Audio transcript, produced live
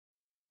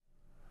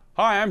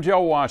Hi, I'm Joe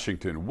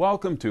Washington.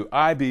 Welcome to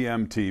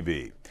IBM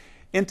TV.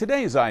 In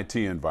today's IT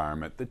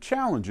environment, the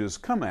challenges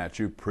come at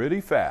you pretty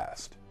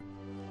fast.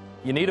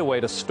 You need a way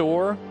to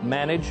store,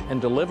 manage, and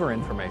deliver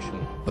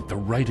information. But the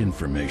right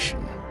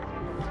information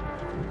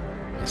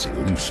is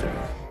elusive.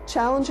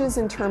 Challenges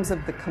in terms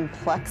of the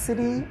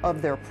complexity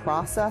of their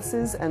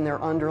processes and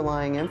their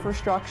underlying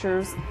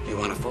infrastructures. You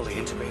want a fully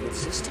integrated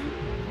system?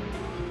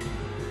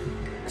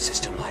 A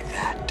system like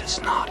that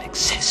does not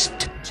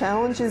exist.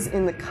 Challenges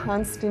in the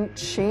constant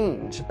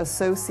change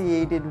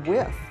associated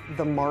with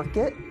the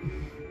market,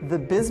 the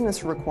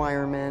business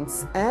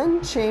requirements,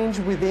 and change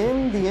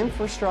within the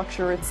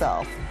infrastructure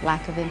itself.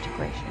 Lack of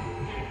integration.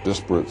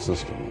 Disparate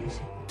systems.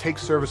 Take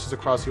services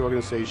across the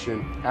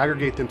organization,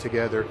 aggregate them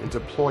together, and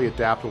deploy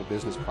adaptable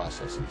business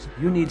processes.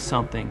 You need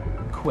something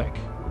quick,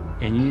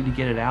 and you need to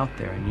get it out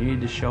there, and you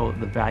need to show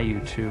the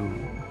value to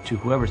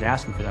whoever's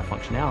asking for that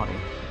functionality.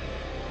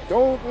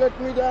 Don't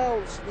let me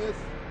down,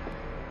 Smith.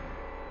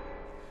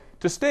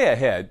 To stay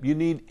ahead, you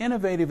need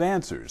innovative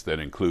answers that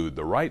include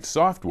the right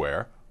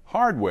software,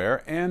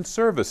 hardware, and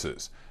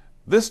services.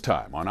 This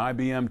time on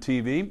IBM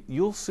TV,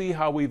 you'll see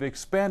how we've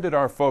expanded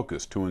our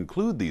focus to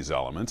include these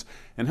elements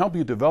and help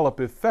you develop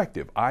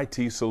effective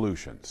IT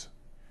solutions.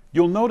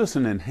 You'll notice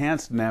an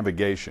enhanced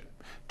navigation.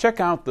 Check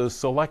out the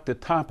Select a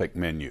Topic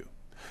menu.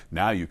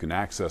 Now you can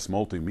access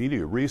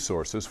multimedia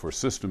resources for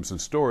systems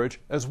and storage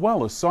as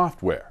well as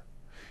software.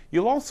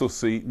 You'll also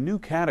see new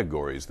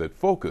categories that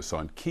focus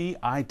on key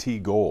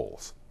IT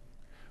goals.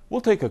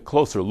 We'll take a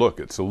closer look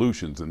at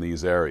solutions in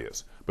these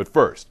areas. But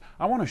first,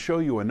 I want to show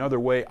you another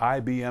way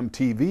IBM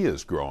TV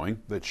is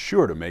growing that's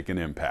sure to make an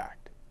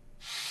impact.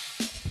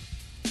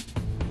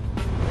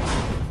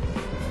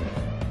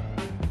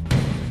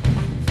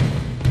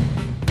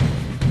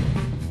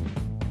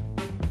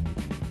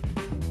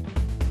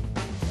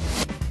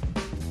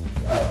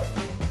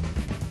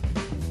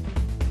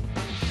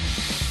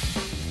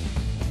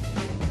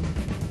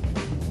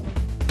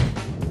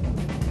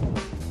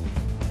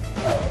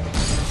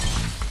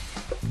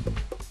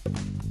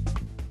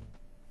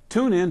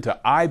 Tune in to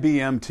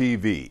IBM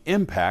TV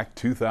Impact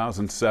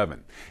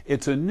 2007.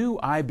 It's a new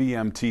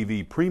IBM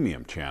TV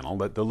premium channel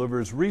that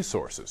delivers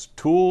resources,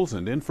 tools,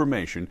 and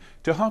information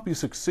to help you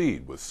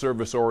succeed with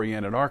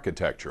service-oriented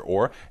architecture,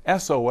 or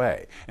SOA,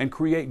 and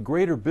create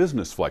greater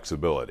business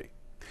flexibility.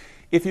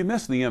 If you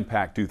missed the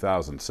Impact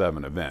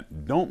 2007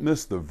 event, don't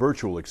miss the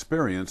virtual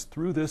experience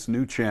through this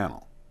new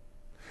channel.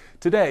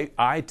 Today,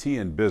 IT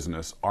and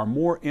business are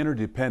more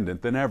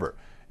interdependent than ever,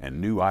 and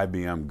new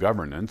IBM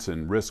governance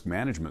and risk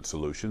management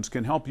solutions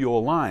can help you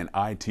align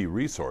IT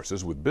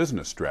resources with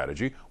business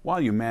strategy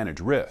while you manage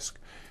risk.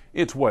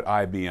 It's what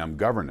IBM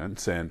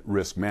governance and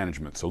risk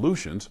management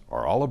solutions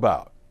are all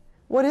about.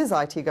 What is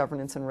IT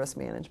governance and risk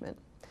management?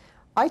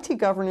 IT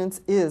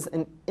governance is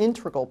an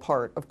integral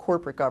part of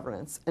corporate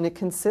governance, and it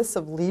consists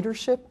of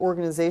leadership,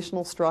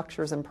 organizational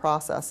structures, and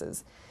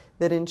processes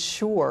that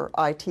ensure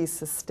IT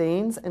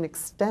sustains and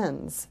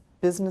extends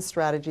business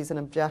strategies and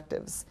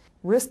objectives.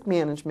 Risk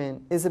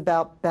management is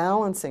about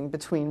balancing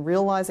between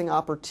realizing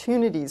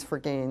opportunities for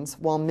gains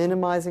while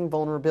minimizing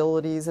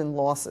vulnerabilities and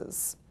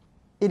losses.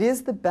 It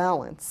is the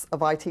balance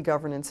of IT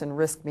governance and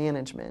risk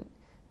management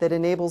that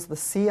enables the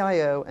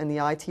CIO and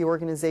the IT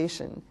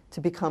organization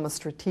to become a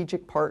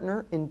strategic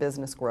partner in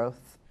business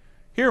growth.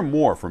 Hear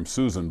more from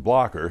Susan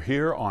Blocker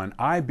here on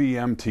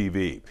IBM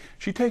TV.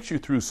 She takes you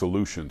through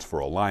solutions for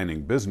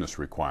aligning business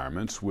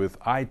requirements with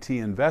IT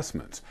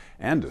investments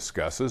and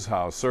discusses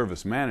how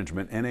service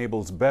management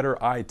enables better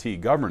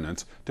IT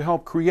governance to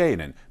help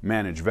create and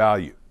manage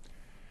value.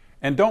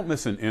 And don't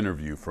miss an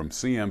interview from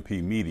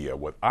CMP Media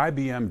with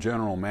IBM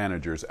General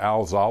Managers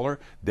Al Zoller,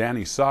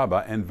 Danny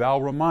Saba, and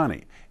Val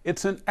Romani.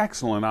 It's an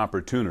excellent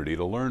opportunity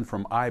to learn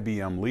from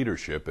IBM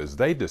leadership as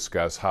they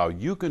discuss how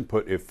you can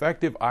put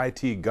effective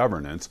IT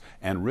governance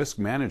and risk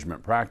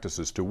management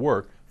practices to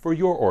work for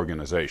your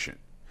organization.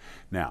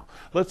 Now,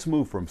 let's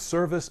move from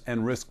service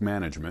and risk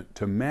management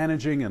to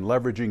managing and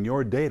leveraging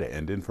your data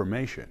and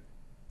information.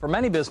 For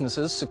many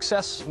businesses,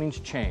 success means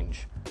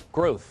change,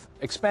 growth,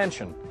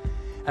 expansion.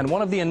 And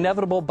one of the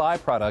inevitable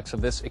byproducts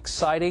of this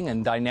exciting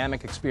and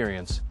dynamic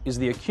experience is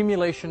the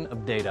accumulation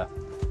of data.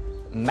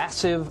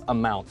 Massive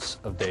amounts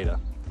of data.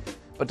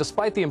 But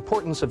despite the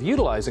importance of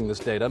utilizing this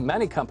data,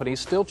 many companies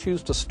still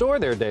choose to store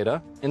their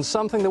data in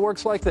something that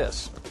works like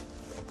this.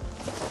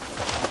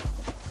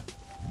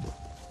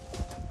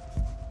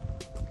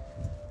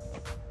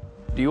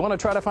 Do you want to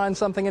try to find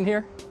something in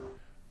here?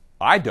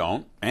 I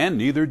don't, and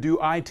neither do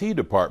IT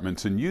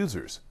departments and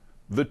users.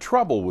 The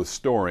trouble with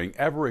storing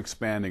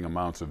ever-expanding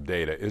amounts of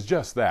data is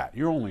just that.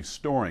 You're only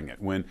storing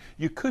it when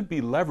you could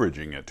be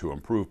leveraging it to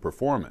improve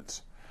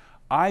performance.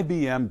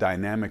 IBM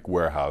Dynamic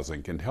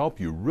Warehousing can help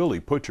you really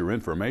put your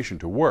information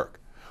to work.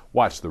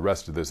 Watch the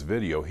rest of this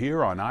video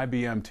here on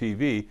IBM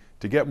TV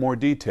to get more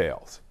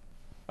details.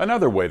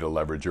 Another way to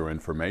leverage your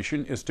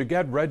information is to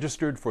get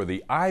registered for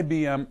the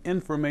IBM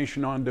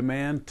Information on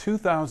Demand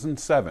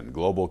 2007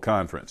 Global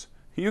Conference.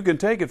 You can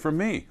take it from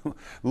me,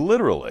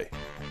 literally.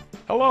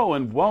 Hello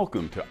and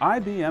welcome to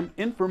IBM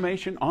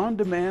Information on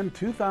Demand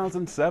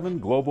 2007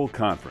 Global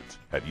Conference.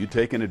 Have you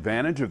taken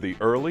advantage of the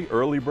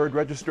early bird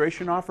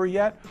registration offer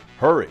yet?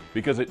 Hurry,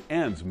 because it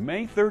ends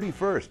May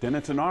 31st and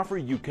it's an offer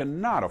you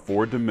cannot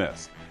afford to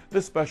miss.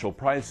 This special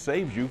price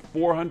saves you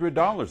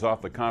 $400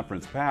 off the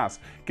conference pass,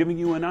 giving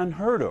you an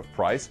unheard of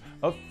price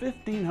of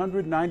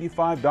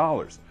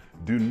 $1,595.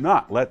 Do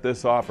not let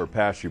this offer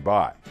pass you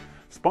by.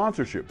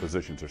 Sponsorship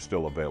positions are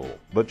still available,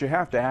 but you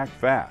have to act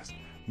fast.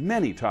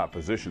 Many top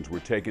positions were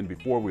taken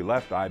before we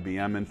left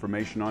IBM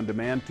Information on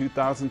Demand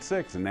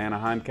 2006 in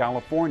Anaheim,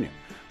 California.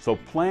 So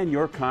plan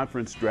your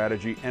conference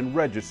strategy and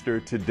register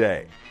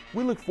today.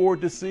 We look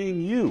forward to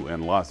seeing you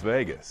in Las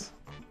Vegas.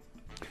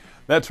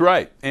 That's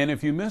right, and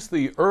if you missed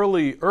the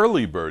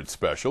early bird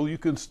special, you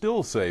can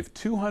still save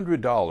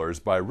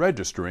 $200 by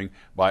registering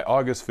by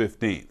August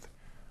 15th.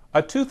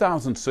 A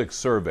 2006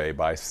 survey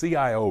by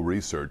CIO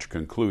Research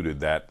concluded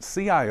that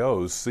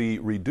CIOs see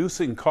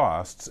reducing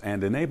costs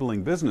and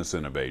enabling business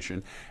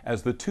innovation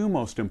as the two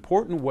most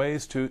important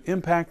ways to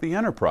impact the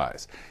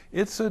enterprise.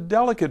 It's a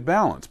delicate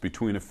balance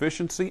between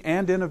efficiency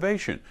and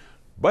innovation,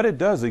 but it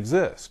does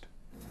exist.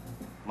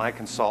 My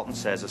consultant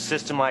says a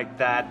system like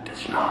that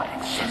does not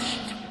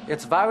exist.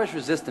 It's virus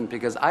resistant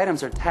because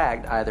items are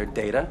tagged either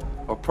data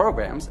or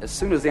programs as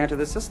soon as they enter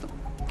the system.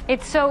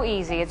 It's so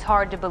easy, it's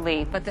hard to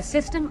believe, but the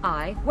System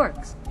I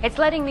works. It's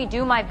letting me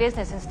do my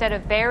business instead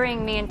of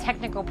burying me in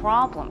technical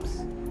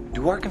problems.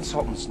 Do our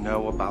consultants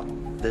know about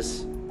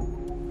this?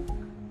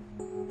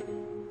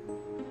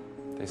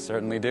 They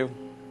certainly do.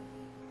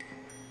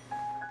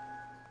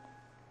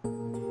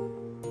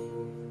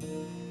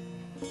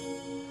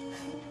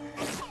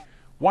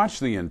 Watch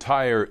the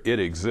entire It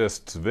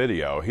Exists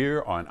video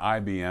here on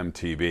IBM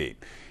TV.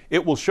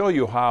 It will show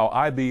you how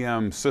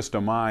IBM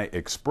System I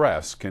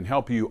Express can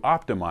help you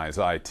optimize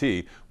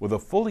IT with a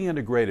fully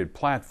integrated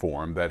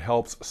platform that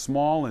helps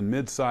small and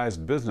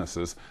mid-sized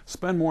businesses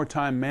spend more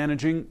time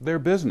managing their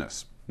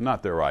business,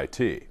 not their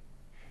IT.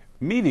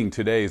 Meeting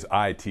today's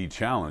IT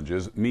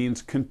challenges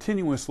means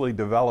continuously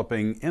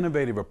developing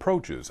innovative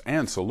approaches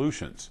and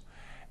solutions.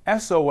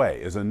 SOA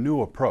is a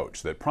new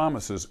approach that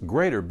promises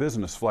greater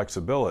business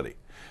flexibility,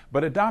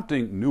 but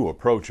adopting new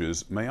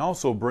approaches may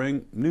also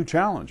bring new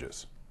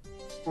challenges.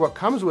 What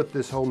comes with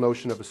this whole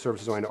notion of a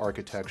services-oriented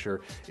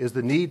architecture is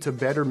the need to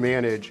better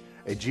manage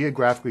a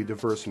geographically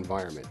diverse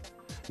environment.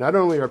 Not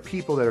only are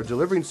people that are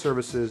delivering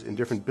services in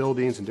different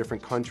buildings, in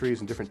different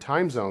countries, in different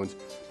time zones,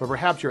 but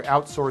perhaps you're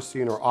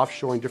outsourcing or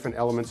offshoring different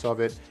elements of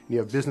it, and you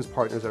have business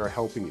partners that are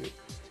helping you.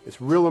 It's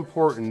real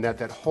important that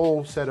that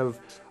whole set of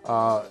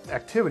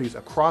activities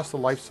across the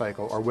life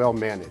cycle are well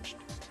managed.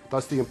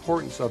 Thus the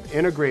importance of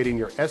integrating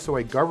your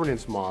SOA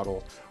governance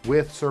model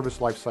with service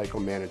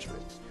lifecycle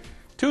management.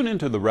 Tune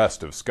into the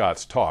rest of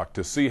Scott's talk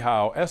to see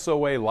how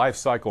SOA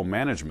lifecycle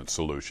management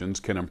solutions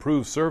can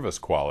improve service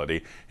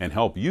quality and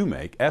help you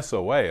make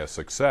SOA a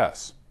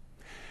success.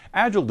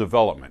 Agile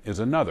development is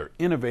another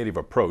innovative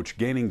approach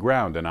gaining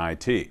ground in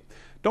IT.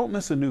 Don't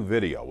miss a new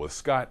video with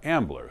Scott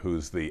Ambler,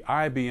 who's the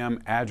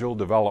IBM Agile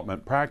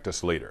Development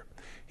Practice Leader.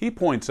 He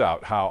points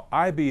out how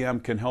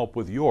IBM can help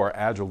with your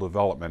Agile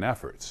development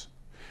efforts.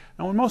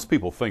 Now, when most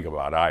people think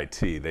about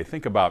IT, they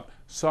think about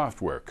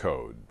software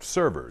code,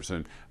 servers,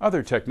 and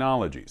other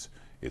technologies.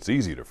 It's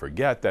easy to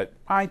forget that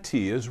IT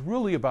is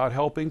really about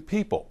helping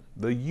people,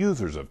 the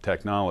users of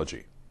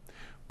technology.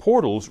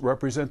 Portals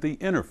represent the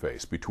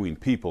interface between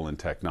people and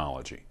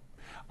technology.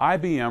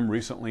 IBM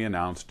recently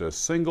announced a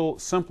single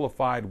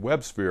simplified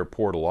WebSphere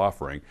portal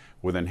offering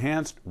with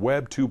enhanced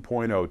Web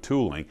 2.0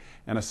 tooling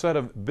and a set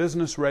of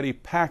business-ready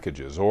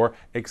packages or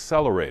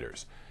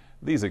accelerators.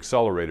 These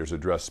accelerators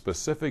address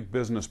specific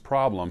business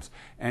problems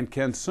and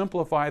can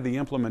simplify the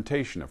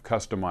implementation of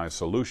customized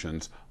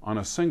solutions on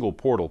a single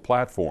portal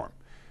platform.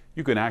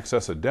 You can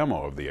access a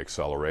demo of the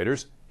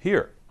accelerators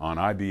here on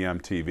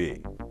IBM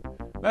TV.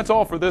 That's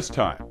all for this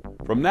time.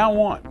 From now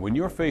on, when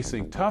you're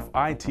facing tough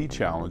IT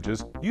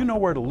challenges, you know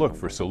where to look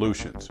for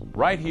solutions,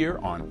 right here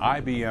on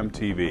IBM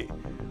TV.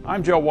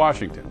 I'm Joe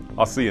Washington.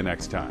 I'll see you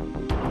next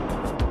time.